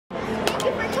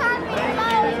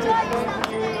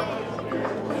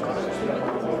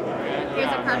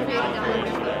proud for you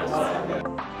to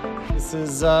download. This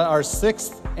is our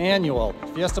 6th annual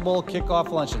Fiesta Bowl Kickoff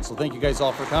Luncheon, so thank you guys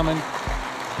all for coming.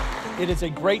 It is a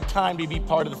great time to be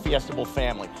part of the Fiesta Bowl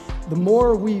family. The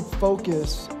more we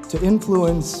focus to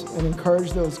influence and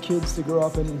encourage those kids to grow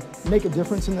up and make a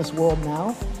difference in this world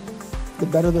now, the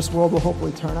better this world will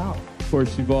hopefully turn out. Of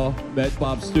course, you've all met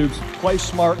Bob Stoops. Play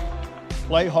smart,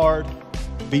 play hard,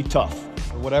 be tough,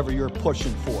 or whatever you're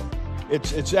pushing for.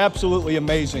 It's absolutely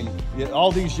amazing.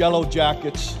 All these yellow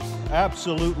jackets,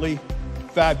 absolutely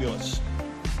fabulous.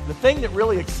 The thing that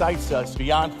really excites us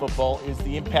beyond football is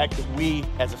the impact that we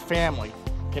as a family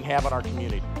can have on our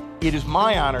community. It is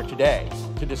my honor today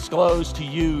to disclose to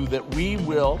you that we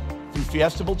will, through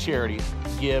Fiesta Bowl Charities,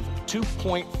 give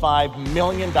 $2.5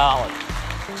 million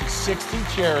to 60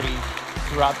 charities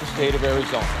throughout the state of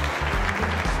Arizona.